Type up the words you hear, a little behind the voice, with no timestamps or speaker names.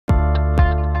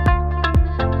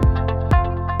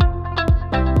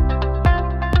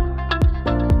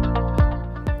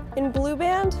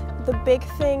big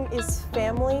thing is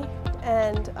family,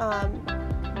 and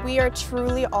we are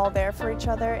truly all there for each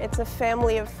other. It's a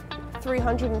family of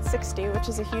 360, which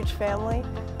is a huge family,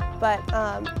 but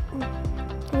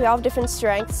we all have different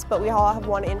strengths, but we all have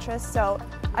one interest. So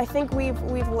I think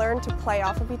we've learned to play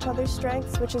off of each other's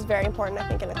strengths, which is very important, I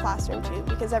think, in a classroom too,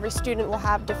 because every student will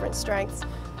have different strengths,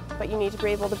 but you need to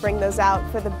be able to bring those out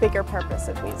for the bigger purpose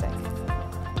of music.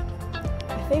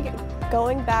 I think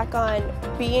going back on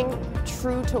being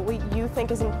true to what you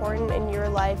think is important in your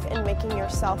life and making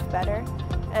yourself better,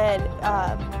 and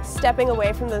stepping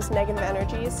away from those negative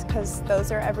energies, because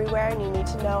those are everywhere, and you need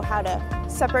to know how to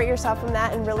separate yourself from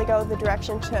that and really go the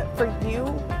direction for you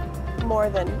more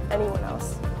than anyone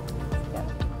else. Yeah.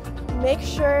 Make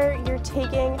sure you're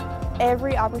taking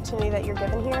every opportunity that you're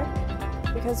given here,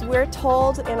 because we're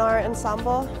told in our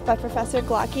ensemble by Professor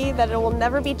Glocky that it will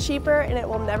never be cheaper and it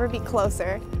will never be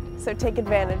closer, so take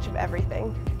advantage of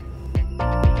everything.